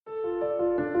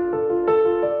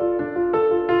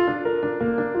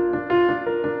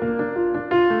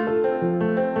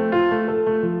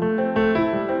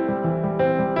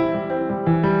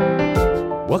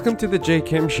to the Jay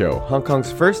Kim Show, Hong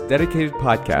Kong's first dedicated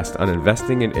podcast on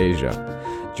investing in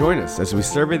Asia. Join us as we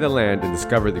survey the land and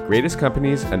discover the greatest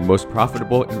companies and most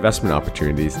profitable investment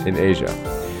opportunities in Asia.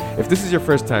 If this is your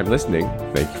first time listening,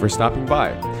 thank you for stopping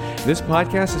by. This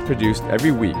podcast is produced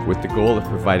every week with the goal of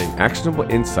providing actionable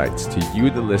insights to you,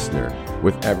 the listener,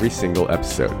 with every single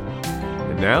episode.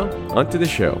 And now, on to the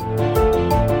show.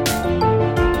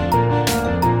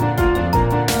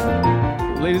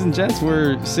 Ladies and gents,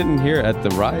 we're sitting here at the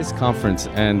Rise conference,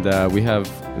 and we have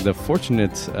the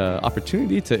fortunate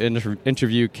opportunity to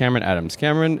interview Cameron Adams.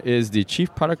 Cameron is the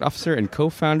Chief Product Officer and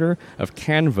co-founder of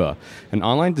Canva, an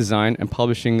online design and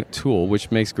publishing tool which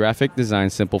makes graphic design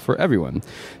simple for everyone.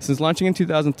 Since launching in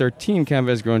 2013, Canva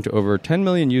has grown to over 10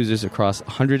 million users across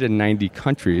 190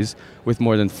 countries with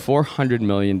more than 400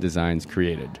 million designs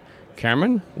created.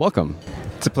 Cameron, welcome.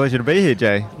 It's a pleasure to be here,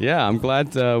 Jay. Yeah, I'm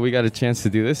glad we got a chance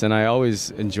to do this, and I always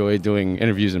enjoy doing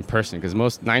interviews in person because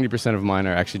 90% of mine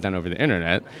are actually done over the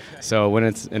internet. So when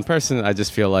it's in person, I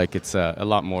just feel like it's a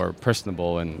lot more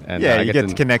personable, and yeah, you get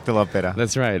to connect a lot better.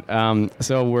 That's right.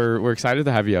 So we're excited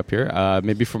to have you up here.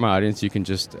 Maybe for my audience, you can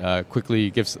just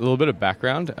quickly give us a little bit of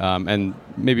background, and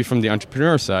maybe from the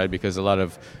entrepreneur side, because a lot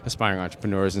of aspiring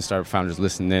entrepreneurs and startup founders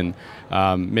listen in.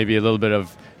 Maybe a little bit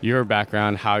of your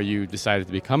background, how you decided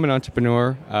to become an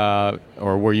entrepreneur,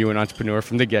 or were you an entrepreneur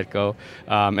from the get-go,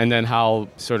 and then how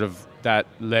sort of that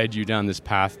led you down this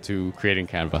path to creating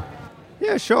Canva.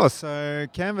 Yeah, sure. So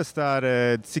Canva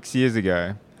started 6 years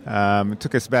ago. It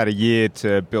took us about a year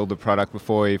to build the product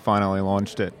before we finally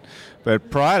launched it.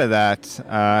 But prior to that,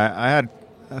 I had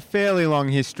a fairly long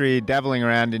history dabbling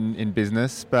around in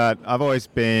business, but I've always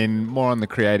been more on the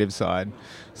creative side.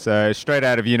 So straight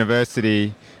out of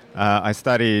university, I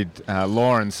studied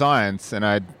law and science, and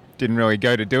I didn't really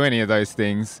go to do any of those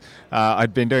things.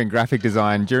 I'd been doing graphic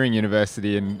design during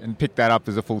university and picked that up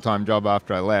as a full-time job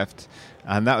after I left.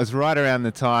 And that was right around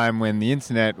the time when the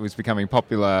internet was becoming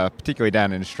popular, particularly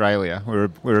down in Australia.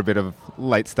 We're a bit of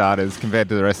late starters compared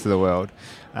to the rest of the world.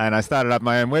 And I started up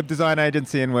my own web design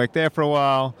agency and worked there for a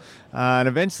while, and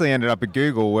eventually ended up at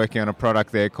Google working on a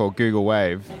product there called Google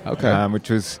Wave, which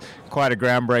was quite a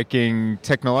groundbreaking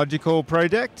technological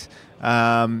project,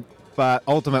 but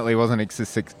ultimately wasn't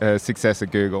a success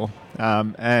at Google.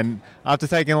 And after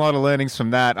taking a lot of learnings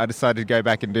from that, I decided to go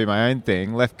back and do my own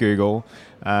thing, left Google,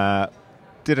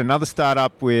 did another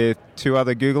startup with two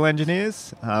other Google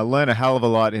engineers, learned a hell of a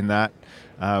lot in that.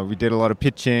 We did a lot of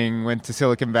pitching, went to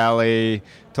Silicon Valley,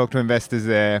 talked to investors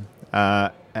there.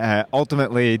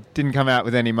 Ultimately, didn't come out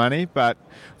with any money, but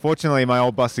fortunately my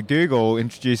old boss at Google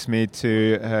introduced me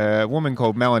to a woman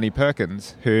called Melanie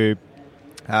Perkins, who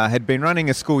had been running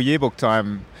a school yearbook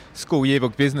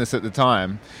business at the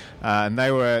time, and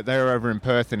they were over in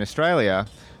Perth in Australia,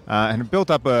 and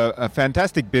built up a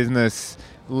fantastic business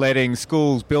letting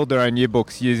schools build their own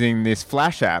yearbooks using this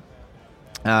Flash app.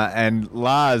 And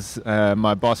Lars,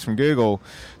 my boss from Google,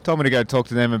 told me to go talk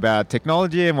to them about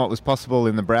technology and what was possible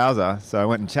in the browser. So I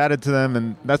went and chatted to them,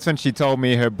 and that's when she told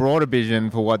me her broader vision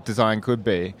for what design could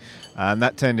be. And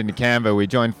that turned into Canva. We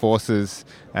joined forces,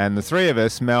 and the three of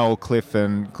us, Mel, Cliff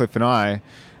and I,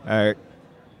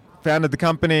 founded the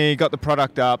company, got the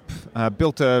product up,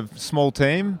 built a small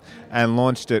team, and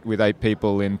launched it with 8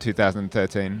 people in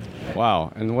 2013.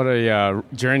 Wow, and what a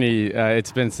journey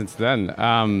it's been since then.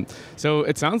 So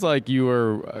it sounds like you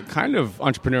were kind of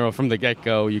entrepreneurial from the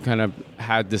get-go. You kind of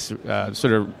had this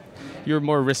you're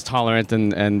more risk tolerant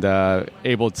and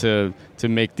able to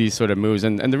make these sort of moves.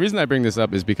 And the reason I bring this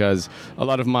up is because a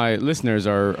lot of my listeners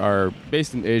are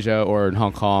based in Asia or in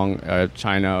Hong Kong,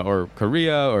 China or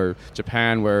Korea or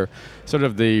Japan, where sort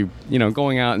of the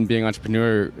going out and being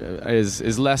entrepreneur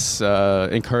is less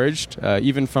encouraged,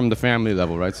 even from the family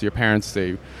level, right? So your parents,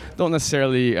 they don't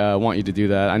necessarily want you to do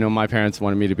that. I know my parents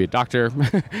wanted me to be a doctor,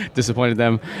 disappointed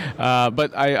them.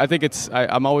 But I think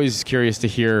I'm always curious to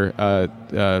hear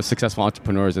successful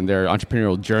entrepreneurs and their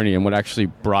entrepreneurial journey and what actually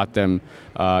brought them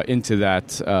into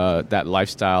that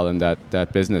lifestyle and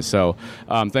that business. So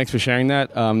thanks for sharing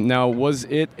that. Now, was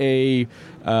it a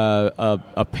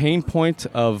pain point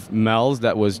of Mel's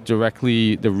that was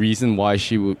directly the reason why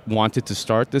she wanted to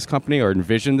start this company or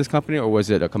envision this company, or was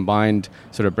it a combined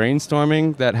sort of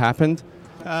brainstorming that happened?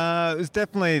 It was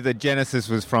definitely the genesis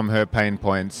was from her pain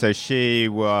point. So she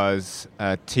was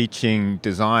teaching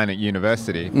design at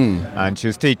university, and she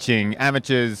was teaching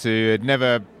amateurs who had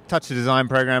never touched a design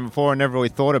program before and never really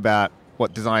thought about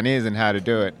what design is and how to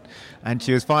do it. And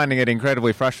she was finding it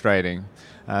incredibly frustrating.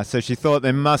 So she thought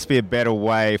there must be a better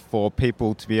way for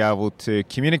people to be able to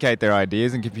communicate their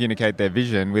ideas and communicate their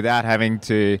vision without having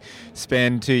to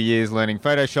spend 2 years learning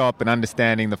Photoshop and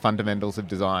understanding the fundamentals of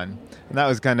design. And that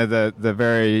was kind of the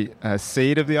very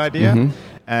seed of the idea.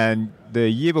 And the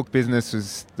yearbook business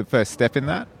was the first step in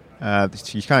that.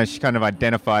 She kind of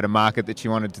identified a market that she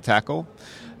wanted to tackle.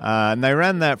 And they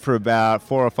ran that for about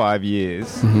 4 or 5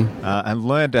 years and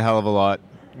learned a hell of a lot.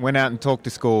 Went out and talked to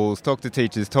schools, talked to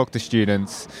teachers, talked to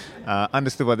students,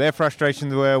 understood what their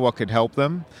frustrations were, what could help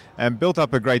them, and built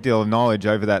up a great deal of knowledge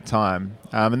over that time.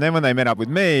 And then when they met up with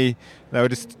me, they were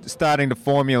just starting to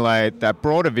formulate that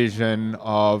broader vision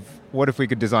of what if we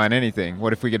could design anything?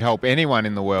 What if we could help anyone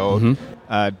in the world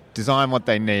design what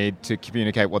they need to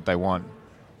communicate what they want?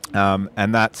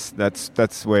 And that's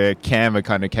where Canva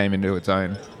kind of came into its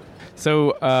own.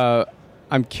 So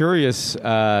I'm curious,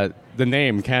 the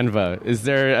name Canva, is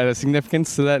there a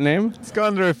significance to that name? It's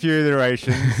gone through a few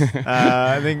iterations.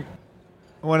 I think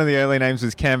one of the early names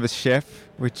was Canvas Chef,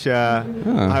 which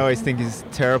I always think is a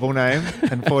terrible name.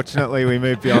 Unfortunately, we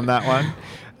moved beyond that one.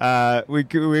 We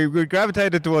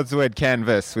gravitated towards the word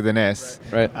canvas with an S.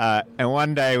 Right. And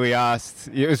one day we asked,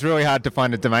 it was really hard to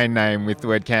find a domain name with the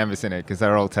word canvas in it because they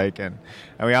were all taken.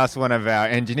 And we asked one of our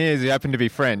engineers who happened to be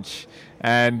French,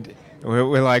 and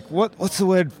we're like, what's the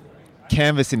word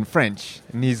canvas in French?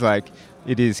 And he's like,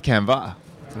 it is Canva.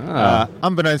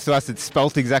 Unbeknownst to us, it's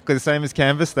spelt exactly the same as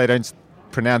canvas. They don't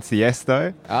pronounce the S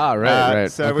though.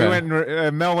 Right. So we went.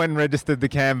 Mel went and registered the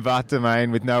Canva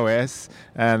domain with no S,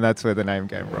 and that's where the name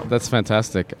came from. That's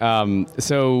fantastic.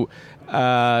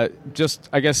 Just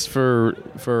I guess for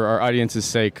our audience's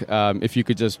sake, if you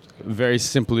could just very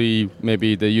simply,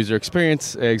 maybe the user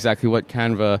experience, exactly what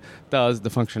Canva does, the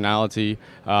functionality,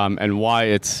 and why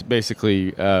it's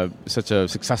basically such a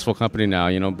successful company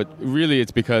now. But really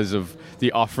it's because of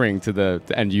the offering to the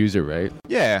end user, right?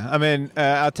 Yeah, I mean,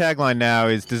 our tagline now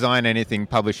is design anything,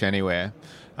 publish anywhere.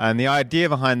 And the idea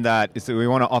behind that is that we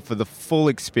want to offer the full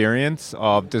experience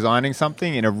of designing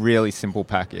something in a really simple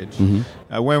package.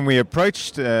 When we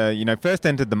approached, first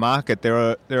entered the market,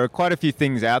 there are quite a few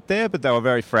things out there, but they were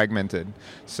very fragmented.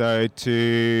 So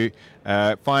to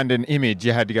find an image,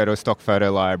 you had to go to a stock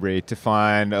photo library. To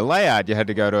find a layout, you had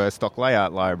to go to a stock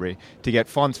layout library. To get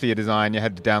fonts for your design, you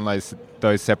had to download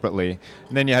those separately.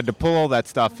 And then you had to pull all that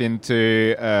stuff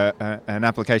into an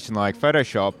application like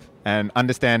Photoshop and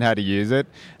understand how to use it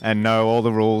and know all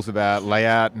the rules about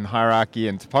layout and hierarchy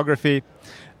and typography.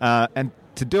 And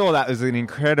to do all that was an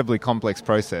incredibly complex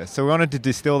process. So we wanted to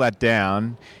distill that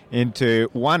down into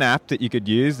one app that you could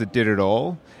use that did it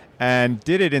all, and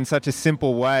did it in such a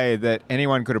simple way that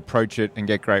anyone could approach it and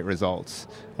get great results.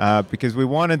 Because we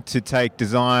wanted to take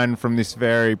design from this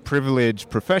very privileged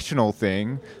professional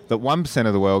thing that 1%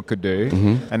 of the world could do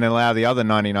and allow the other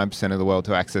 99% of the world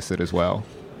to access it as well.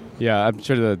 Yeah, I'm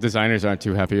sure the designers aren't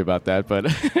too happy about that, but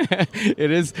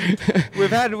it is.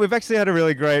 We've actually had a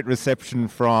really great reception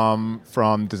from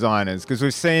designers, because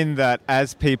we've seen that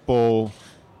as people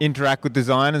interact with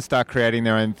design and start creating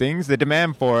their own things, the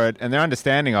demand for it and their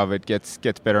understanding of it gets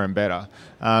better and better.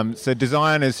 So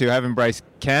designers who have embraced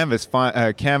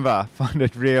Canva find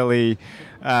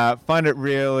it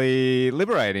really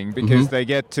liberating, because they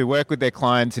get to work with their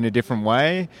clients in a different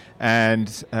way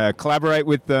and collaborate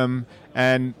with them.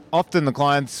 And often the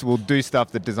clients will do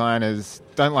stuff that designers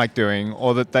don't like doing,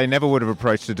 or that they never would have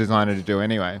approached a designer to do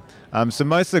anyway. So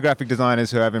most of the graphic designers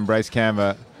who have embraced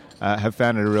Canva have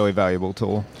found it a really valuable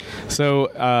tool. So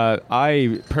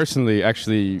I personally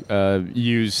actually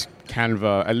use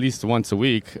Canva at least once a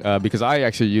week because I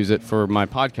actually use it for my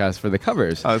podcast for the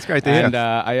covers. Oh, that's great to hear. And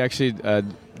I actually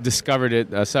discovered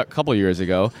it a couple years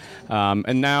ago,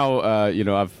 and now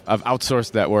I've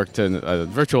outsourced that work to a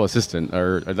virtual assistant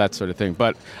or that sort of thing.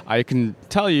 But I can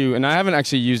tell you, and I haven't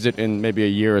actually used it in maybe a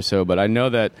year or so, but I know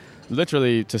that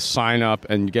literally to sign up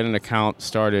and get an account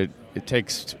started, it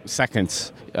takes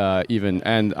seconds even,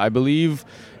 and I believe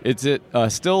it's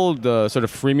still the sort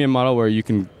of freemium model where you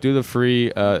can do the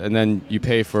free and then you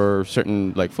pay for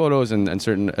certain like photos and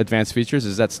certain advanced features.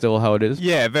 Is that still how it is?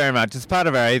 Yeah, very much. It's part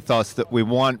of our ethos that we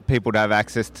want people to have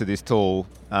access to this tool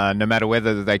no matter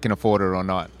whether they can afford it or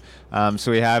not.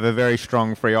 So we have a very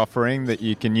strong free offering that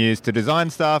you can use to design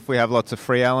stuff. We have lots of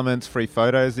free elements, free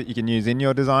photos that you can use in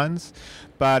your designs.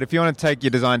 But if you want to take your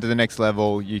design to the next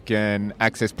level, you can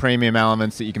access premium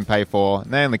elements that you can pay for.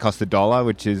 And they only cost $1,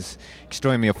 which is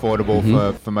extremely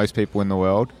affordable for most people in the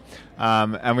world.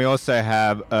 And we also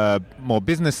have a more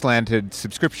business-slanted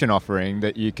subscription offering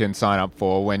that you can sign up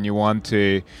for when you want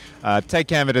to take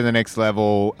Canva to the next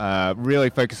level, really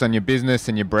focus on your business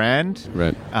and your brand,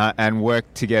 right. And work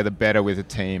together better with a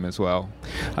team as well.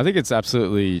 I think it's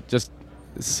absolutely just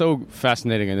so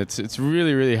fascinating, and it's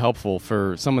really, really helpful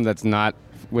for someone that's not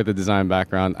with a design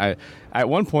background. At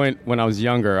one point when I was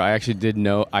younger,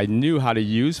 I knew how to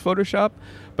use Photoshop,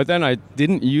 but then I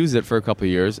didn't use it for a couple of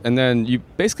years, and then you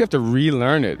basically have to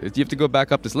relearn it. You have to go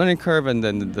back up this learning curve, and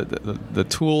then the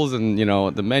tools and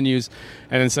the menus,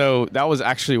 and then so that was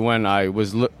actually when I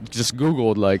was just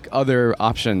Googled like other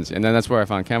options, and then that's where I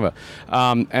found Canva.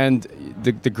 And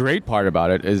the great part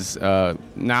about it is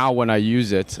now when I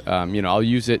use it, I'll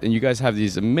use it, and you guys have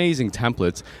these amazing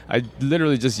templates. I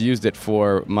literally just used it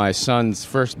for my son's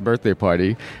first birthday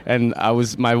party, and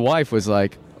my wife was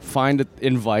like, find an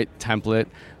invite template,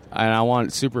 and I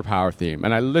want superpower theme.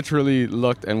 And I literally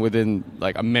looked, and within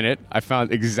like a minute, I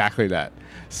found exactly that.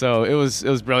 So it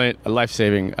was brilliant,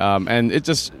 life-saving, and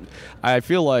I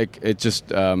feel like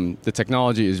the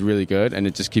technology is really good, and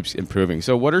it just keeps improving.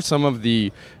 So what are some of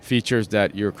the features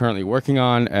that you're currently working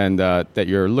on and that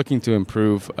you're looking to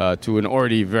improve to an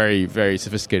already very, very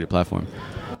sophisticated platform?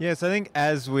 Yes, I think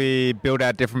as we build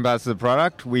out different parts of the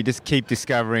product, we just keep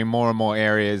discovering more and more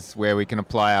areas where we can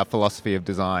apply our philosophy of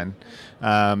design.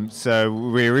 So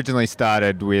we originally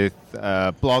started with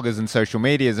bloggers and social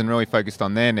medias and really focused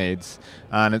on their needs.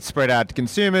 And it's spread out to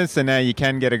consumers, so now you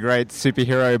can get a great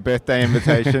superhero birthday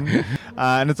invitation.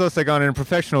 And it's also gone in a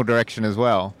professional direction as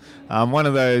well. One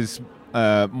of those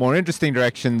more interesting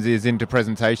directions is into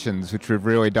presentations, which we've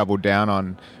really doubled down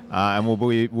on, and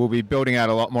we'll be building out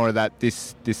a lot more of that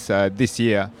this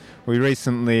year. We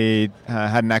recently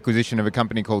had an acquisition of a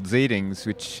company called Zeetings,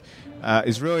 which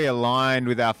is really aligned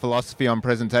with our philosophy on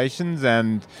presentations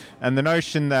and the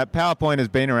notion that PowerPoint has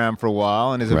been around for a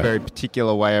while and is a very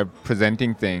particular way of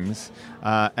presenting things.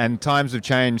 And times have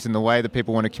changed, and the way that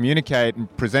people want to communicate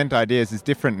and present ideas is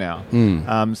different now.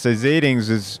 So Zeetings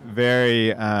is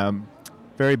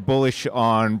very bullish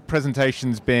on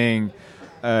presentations being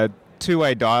a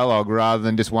two-way dialogue rather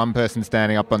than just one person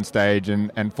standing up on stage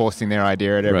and forcing their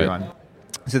idea at everyone. Right.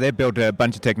 So they've built a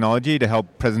bunch of technology to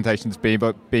help presentations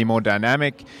be more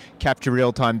dynamic, capture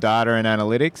real-time data and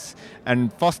analytics,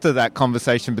 and foster that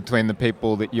conversation between the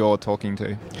people that you're talking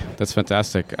to. That's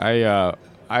fantastic.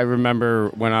 I remember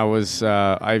when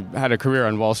I had a career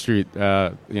on Wall Street,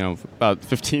 about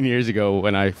 15 years ago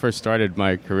when I first started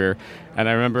my career. And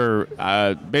I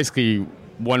remember basically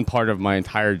one part of my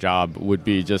entire job would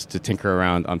be just to tinker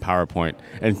around on PowerPoint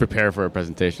and prepare for a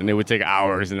presentation. It would take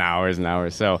hours and hours and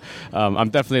hours. So I'm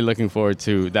definitely looking forward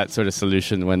to that sort of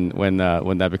solution when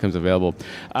that becomes available.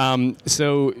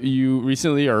 So you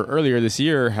recently or earlier this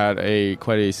year had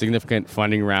quite a significant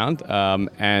funding round,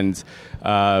 and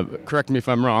correct me if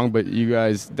I'm wrong, but you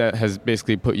guys, that has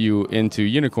basically put you into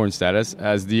unicorn status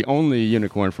as the only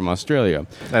unicorn from Australia.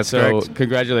 That's correct. So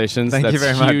congratulations. Thank you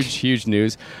very much. Huge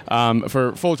news.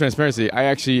 For full transparency, I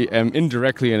actually am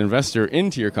indirectly an investor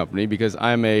into your company because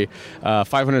I'm a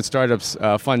 500 Startups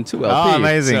Fund 2 LP. Oh,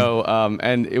 amazing. So,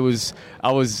 and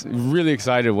I was really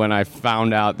excited when I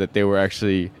found out that they were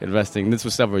actually investing. This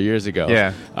was several years ago.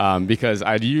 Yeah. Because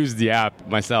I'd used the app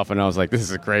myself, and I was like, this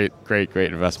is a great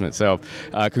investment. So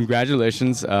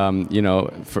congratulations.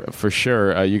 For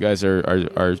sure, you guys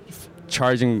are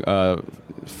charging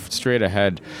straight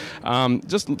ahead.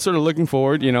 Just sort of looking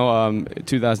forward,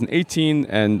 2018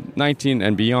 and 19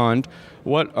 and beyond,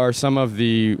 what are some of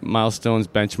the milestones,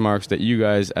 benchmarks that you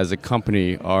guys as a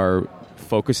company are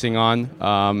focusing on?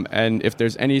 And if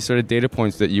there's any sort of data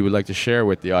points that you would like to share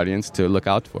with the audience to look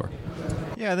out for?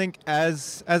 Yeah, I think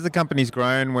as the company's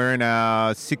grown, we're in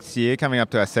our 6th year, coming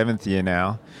up to our 7th year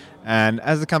now. And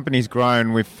as the company's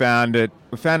grown, we found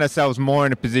ourselves more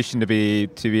in a position to be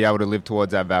able to live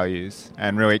towards our values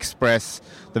and really express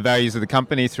the values of the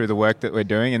company through the work that we're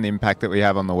doing and the impact that we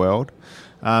have on the world.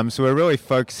 So we're really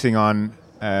focusing on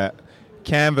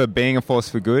Canva being a force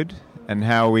for good and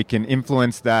how we can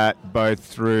influence that both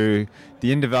through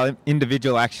the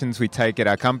individual actions we take at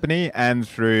our company and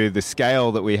through the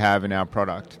scale that we have in our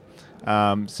product.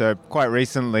 So quite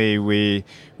recently we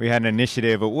had an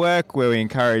initiative at work where we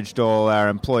encouraged all our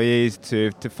employees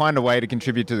to find a way to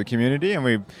contribute to the community, and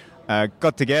we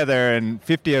got together, and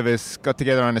 50 of us got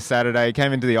together on a Saturday,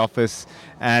 came into the office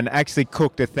and actually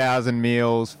cooked 1,000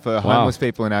 meals for homeless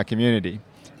people in our community.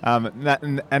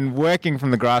 And working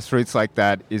from the grassroots like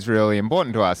that is really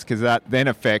important to us because that then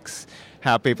affects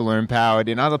how people are empowered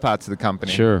in other parts of the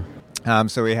company. Sure.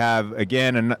 So we have,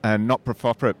 again, a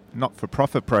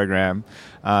not-for-profit program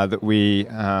that we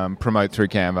promote through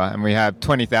Canva, and we have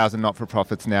 20,000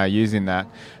 not-for-profits now using that,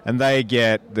 and they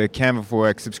get the Canva for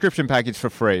Work subscription package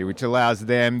for free, which allows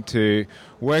them to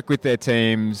work with their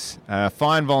teams,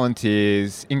 find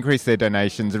volunteers, increase their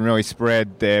donations, and really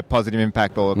spread their positive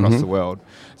impact all across the world.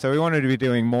 So we wanted to be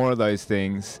doing more of those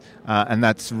things, and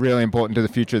that's really important to the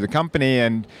future of the company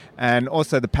and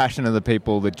also the passion of the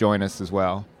people that join us as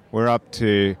well. We're up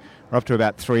to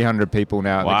about 300 people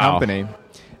now at the company.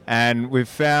 And we've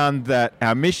found that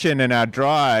our mission and our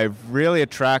drive really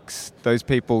attracts those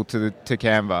people to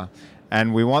Canva.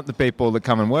 And we want the people that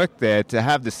come and work there to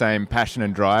have the same passion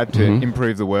and drive to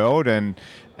improve the world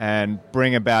and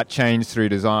bring about change through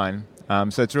design.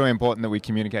 So it's really important that we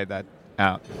communicate that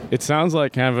out. It sounds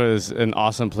like Canva is an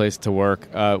awesome place to work.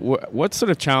 What sort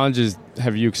of challenges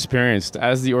have you experienced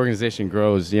as the organization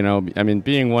grows? You know, I mean,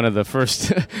 being one of the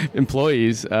first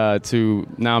employees to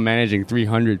now managing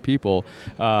 300 people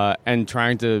and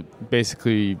trying to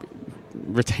basically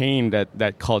retain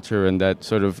that culture and that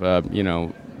sort of,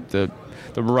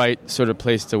 the right sort of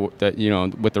place to that,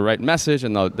 with the right message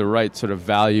and the right sort of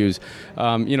values.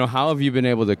 How have you been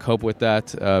able to cope with that?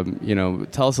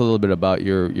 Tell us a little bit about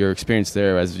your experience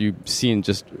there as you've seen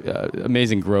just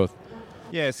amazing growth.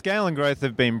 Yeah, scale and growth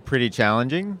have been pretty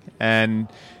challenging, and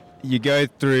you go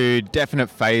through definite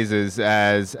phases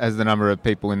as the number of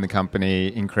people in the company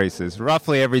increases.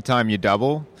 Roughly every time you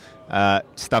double,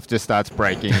 stuff just starts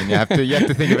breaking, and you have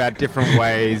to think about different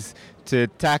ways to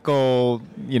tackle,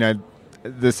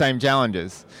 the same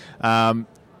challenges.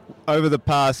 Over the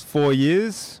past 4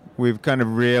 years, we've kind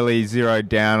of really zeroed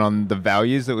down on the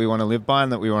values that we want to live by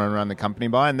and that we want to run the company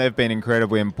by, and they've been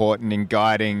incredibly important in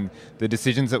guiding the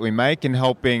decisions that we make and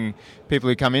helping people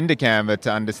who come into Canva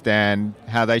to understand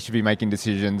how they should be making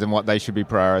decisions and what they should be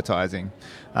prioritizing.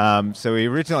 So we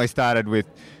originally started with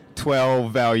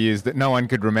 12 values that no one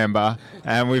could remember,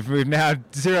 and we've now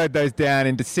zeroed those down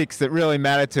into 6 that really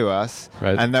matter to us,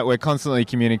 right, and that we're constantly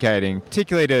communicating,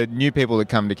 particularly to new people that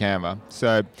come to Canva.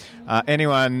 So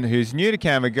anyone who's new to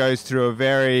Canva goes through a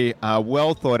very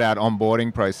well thought out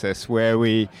onboarding process where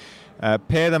we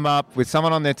pair them up with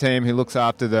someone on their team who looks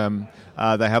after them.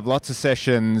 They have lots of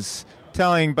sessions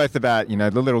telling both about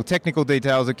the little technical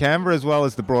details of Canva as well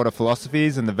as the broader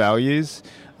philosophies and the values,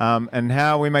 and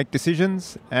how we make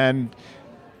decisions. And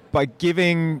by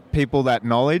giving people that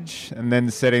knowledge and then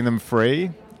setting them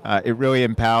free, it really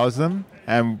empowers them.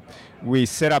 And we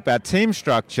set up our team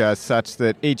structure such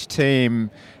that each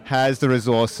team has the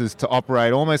resources to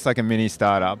operate almost like a mini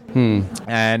startup.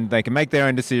 And they can make their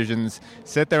own decisions,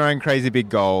 set their own crazy big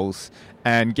goals,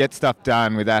 and get stuff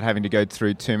done without having to go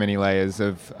through too many layers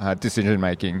of decision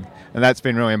making. And that's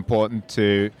been really important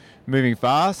to moving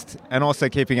fast and also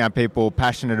keeping our people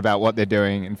passionate about what they're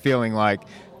doing and feeling like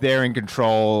they're in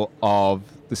control of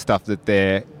the stuff that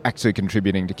they're actually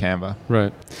contributing to Canva.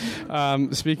 Right.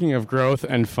 Speaking of growth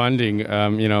and funding,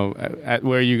 at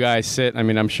where you guys sit, I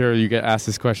mean, I'm sure you get asked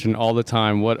this question all the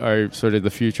time. What are sort of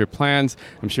the future plans?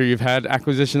 I'm sure you've had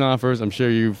acquisition offers. I'm sure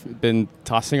you've been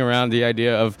tossing around the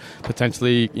idea of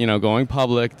potentially, going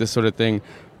public, this sort of thing.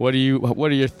 What are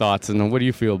your thoughts, and how do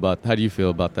you feel about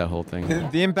that whole thing?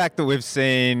 The impact that we've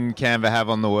seen Canva have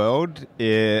on the world,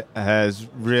 it has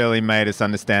really made us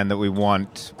understand that we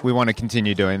want to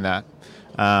continue doing that,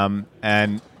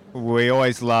 and we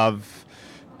always love,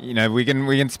 we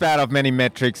can spout off many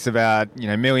metrics about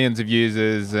millions of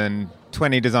users and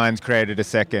 20 designs created a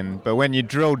second, but when you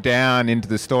drill down into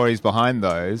the stories behind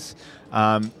those,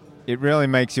 it really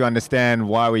makes you understand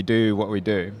why we do what we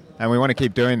do, and we want to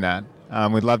keep doing that.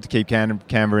 We'd love to keep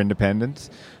Canva independent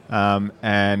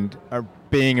and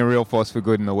being a real force for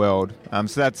good in the world.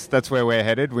 So that's where we're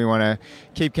headed. We want to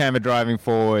keep Canva driving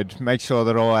forward, make sure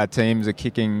that all our teams are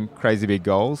kicking crazy big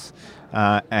goals,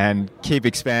 and keep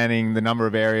expanding the number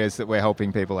of areas that we're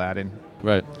helping people out in.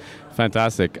 Right.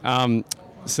 Fantastic.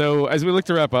 So as we look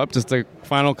to wrap up, just a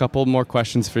final couple more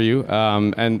questions for you.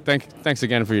 And thanks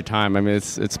again for your time. I mean,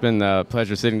 it's been a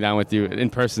pleasure sitting down with you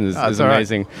in person. is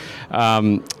amazing.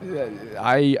 Right.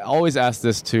 I always ask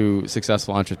this to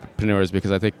successful entrepreneurs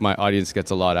because I think my audience gets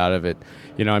a lot out of it.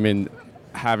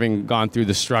 Having gone through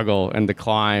the struggle and the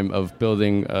climb of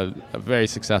building a very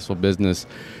successful business.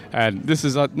 And this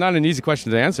is not an easy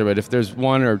question to answer, but if there's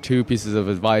one or two pieces of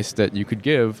advice that you could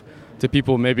give to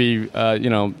people maybe,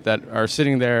 that are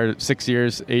sitting there 6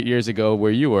 years, 8 years ago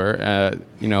where you were,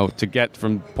 to get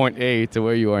from point A to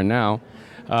where you are now,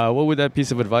 what would that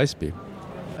piece of advice be?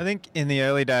 I think in the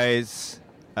early days,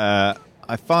 I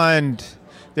find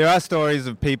there are stories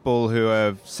of people who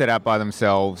have set out by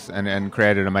themselves and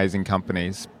created amazing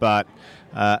companies, but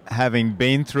having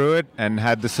been through it and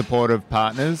had the support of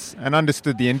partners and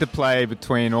understood the interplay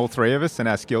between all three of us and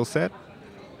our skill set.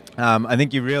 I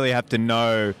think you really have to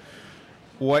know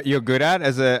what you're good at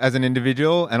as an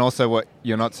individual and also what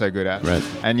you're not so good at. Right.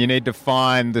 And you need to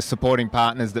find the supporting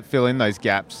partners that fill in those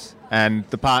gaps and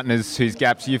the partners whose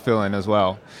gaps you fill in as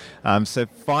well. So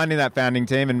finding that founding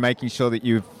team and making sure that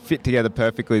you fit together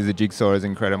perfectly as a jigsaw is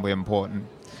incredibly important.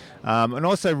 And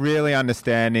also really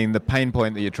understanding the pain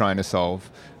point that you're trying to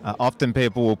solve. Often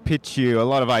people will pitch you a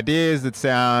lot of ideas that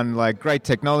sound like great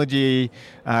technology,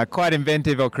 quite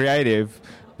inventive or creative,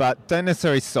 but don't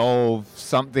necessarily solve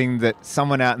something that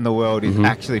someone out in the world is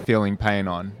actually feeling pain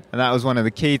on. And that was one of the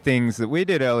key things that we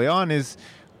did early on is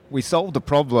we solved a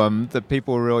problem that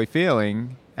people were really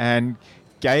feeling and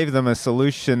gave them a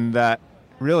solution that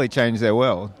really changed their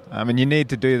world. And you need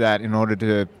to do that in order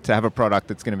to have a product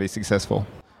that's going to be successful.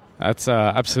 That's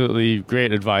absolutely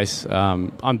great advice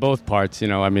on both parts.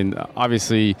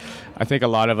 Obviously, I think a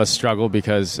lot of us struggle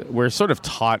because we're sort of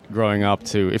taught growing up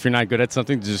to, if you're not good at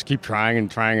something, to just keep trying and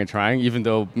trying and trying, even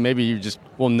though maybe you just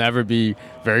will never be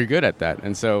very good at that.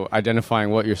 And so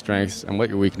identifying what your strengths and what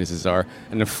your weaknesses are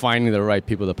and then finding the right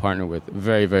people to partner with,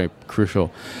 very, very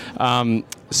crucial.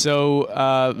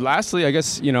 So lastly, I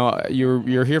guess,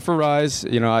 you're here for Rise.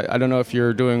 I don't know if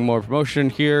you're doing more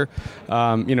promotion here.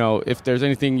 If there's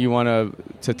anything you want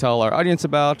to tell our audience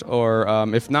about, or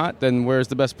if not, then where's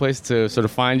the best place to sort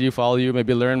of find you, follow you,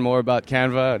 maybe learn more about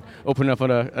Canva, and open up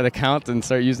an account and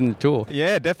start using the tool?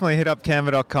 Yeah, definitely hit up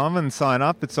canva.com and sign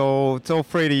up. It's all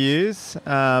free to use.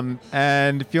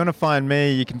 And if you want to find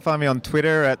me, you can find me on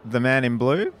Twitter at The Man in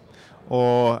Blue,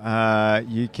 or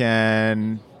you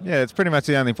can... Yeah, it's pretty much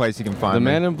the only place you can find The me.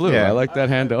 Man in Blue. Yeah. I like that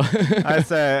handle. I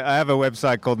have a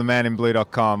website called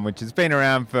themaninblue.com, which has been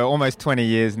around for almost 20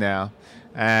 years now.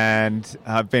 And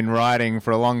I've been writing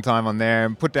for a long time on there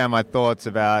and put down my thoughts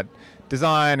about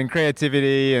design and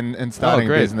creativity and starting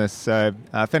a business. So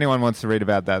if anyone wants to read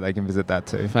about that, they can visit that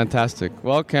too. Fantastic.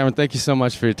 Well, Cameron, thank you so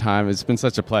much for your time. It's been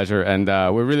such a pleasure, and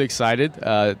we're really excited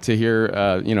to hear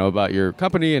about your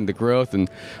company and the growth. And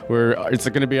it's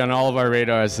going to be on all of our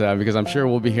radars because I'm sure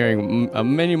we'll be hearing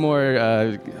many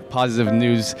more positive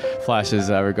news flashes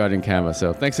regarding Canva.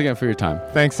 So thanks again for your time.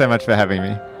 Thanks so much for having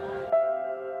me.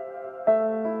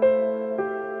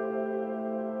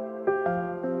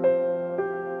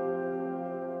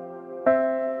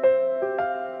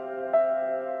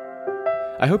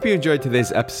 I hope you enjoyed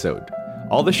today's episode.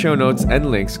 All the show notes and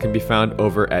links can be found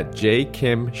over at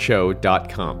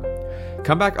jkimshow.com.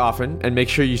 Come back often and make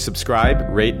sure you subscribe,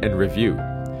 rate, and review.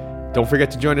 Don't forget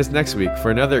to join us next week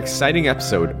for another exciting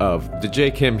episode of The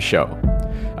J. Kim Show.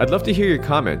 I'd love to hear your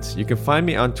comments. You can find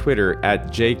me on Twitter at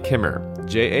jkimmer,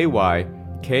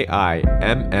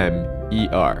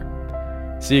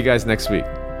 JAYKIMMER. See you guys next week.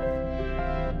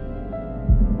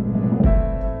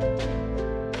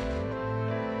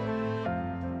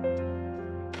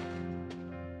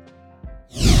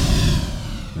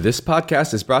 This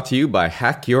podcast is brought to you by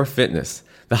Hack Your Fitness,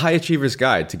 the high achiever's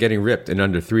guide to getting ripped in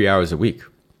under 3 hours a week.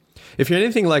 If you're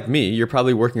anything like me, you're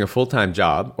probably working a full-time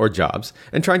job or jobs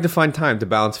and trying to find time to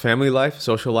balance family life,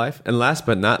 social life, and last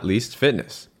but not least,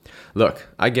 fitness. Look,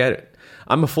 I get it.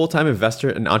 I'm a full-time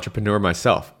investor and entrepreneur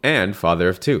myself, and father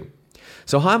of two.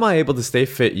 So how am I able to stay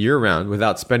fit year-round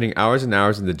without spending hours and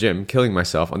hours in the gym killing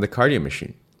myself on the cardio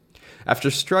machine?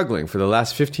 After struggling for the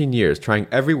last 15 years trying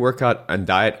every workout and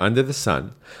diet under the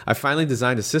sun, I finally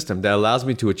designed a system that allows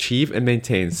me to achieve and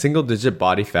maintain single-digit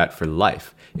body fat for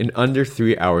life in under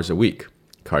 3 hours a week.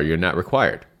 Cardio not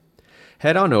required.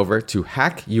 Head on over to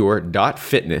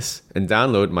hackyour.fitness and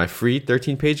download my free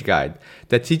 13-page guide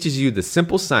that teaches you the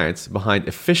simple science behind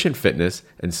efficient fitness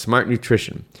and smart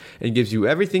nutrition and gives you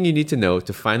everything you need to know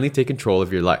to finally take control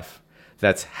of your life.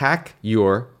 That's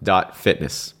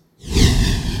hackyour.fitness.